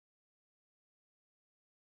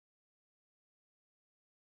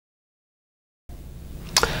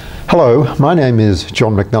Hello, my name is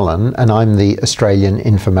John McMillan and I'm the Australian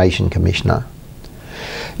Information Commissioner.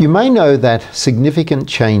 You may know that significant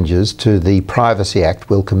changes to the Privacy Act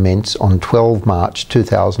will commence on 12 March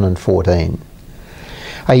 2014.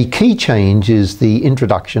 A key change is the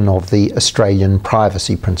introduction of the Australian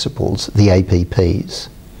Privacy Principles, the APPs.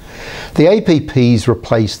 The APPs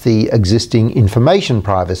replace the existing information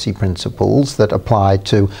privacy principles that apply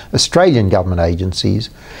to Australian government agencies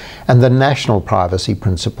and the national privacy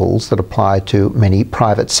principles that apply to many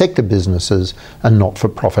private sector businesses and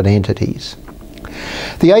not-for-profit entities.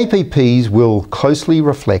 The APPs will closely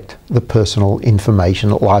reflect the personal information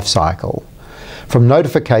life cycle, from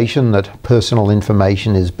notification that personal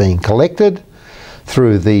information is being collected,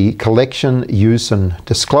 through the collection, use and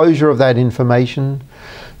disclosure of that information,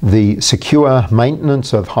 the secure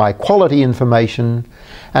maintenance of high quality information,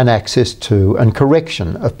 and access to and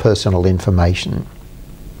correction of personal information.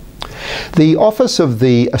 The Office of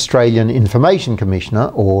the Australian Information Commissioner,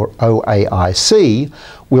 or OAIC,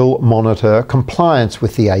 will monitor compliance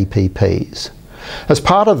with the APPs. As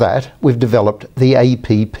part of that, we've developed the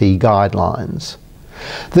APP Guidelines.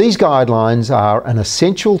 These guidelines are an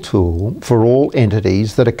essential tool for all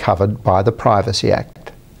entities that are covered by the Privacy Act.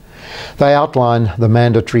 They outline the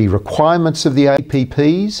mandatory requirements of the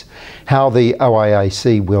APPs, how the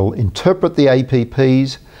OAIC will interpret the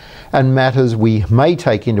APPs, and matters we may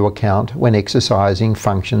take into account when exercising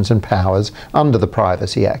functions and powers under the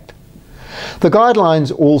Privacy Act. The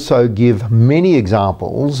guidelines also give many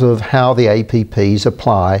examples of how the APPs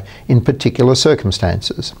apply in particular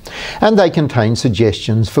circumstances, and they contain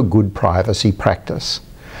suggestions for good privacy practice.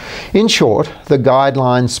 In short, the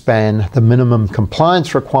guidelines span the minimum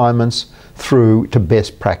compliance requirements through to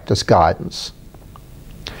best practice guidance.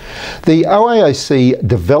 The OAIC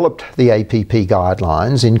developed the APP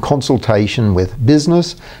guidelines in consultation with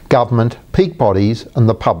business, government, peak bodies and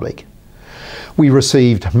the public. We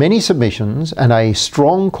received many submissions and a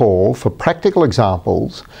strong call for practical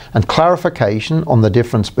examples and clarification on the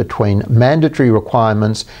difference between mandatory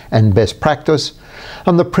requirements and best practice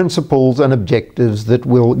and the principles and objectives that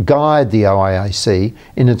will guide the OAIC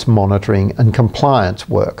in its monitoring and compliance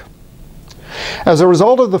work. As a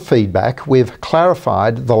result of the feedback, we've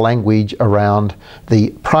clarified the language around the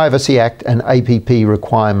Privacy Act and APP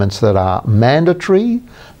requirements that are mandatory,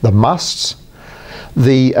 the musts,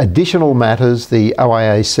 the additional matters the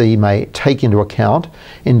OAIC may take into account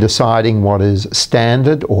in deciding what is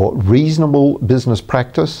standard or reasonable business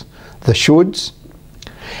practice, the shoulds,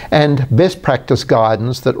 and best practice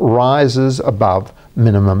guidance that rises above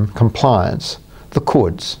minimum compliance, the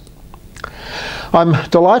coulds. I'm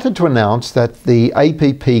delighted to announce that the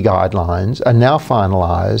APP guidelines are now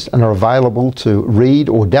finalised and are available to read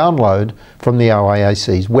or download from the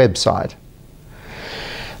OAIC's website.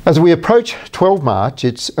 As we approach 12 March,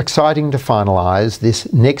 it's exciting to finalise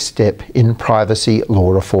this next step in privacy law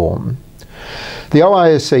reform. The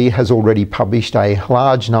OAIC has already published a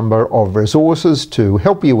large number of resources to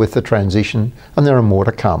help you with the transition, and there are more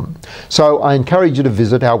to come. So I encourage you to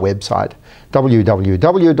visit our website,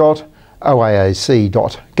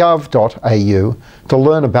 www.oaic.gov.au, to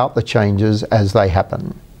learn about the changes as they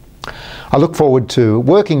happen. I look forward to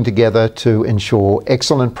working together to ensure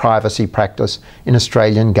excellent privacy practice in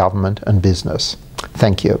Australian government and business.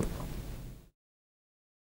 Thank you.